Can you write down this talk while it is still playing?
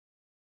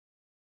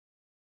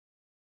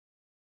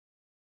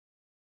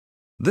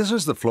This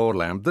is the floor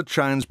lamp that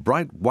shines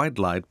bright white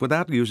light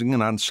without using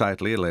an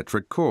unsightly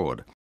electric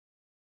cord.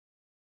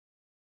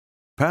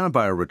 Powered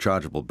by a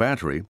rechargeable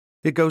battery,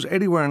 it goes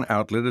anywhere an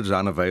outlet is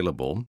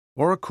unavailable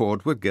or a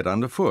cord would get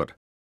underfoot.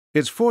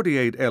 Its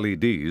 48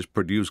 LEDs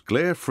produce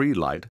glare-free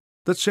light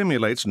that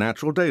simulates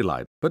natural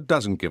daylight but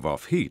doesn't give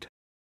off heat.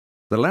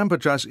 The lamp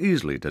adjusts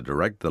easily to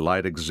direct the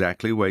light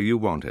exactly where you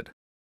want it,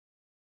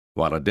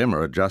 while a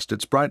dimmer adjusts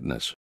its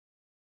brightness.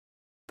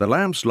 The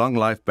lamp's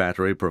long-life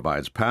battery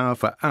provides power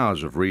for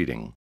hours of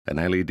reading, and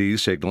LED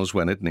signals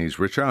when it needs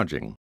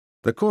recharging.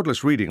 The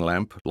cordless reading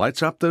lamp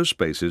lights up those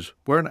spaces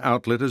where an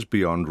outlet is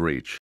beyond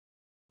reach.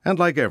 And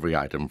like every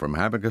item from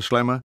Hammacher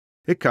Schlemmer,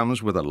 it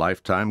comes with a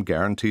lifetime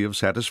guarantee of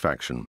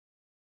satisfaction.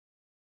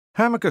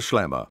 Hammacher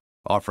Schlemmer,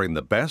 offering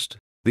the best,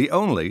 the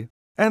only,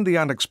 and the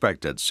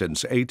unexpected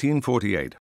since 1848.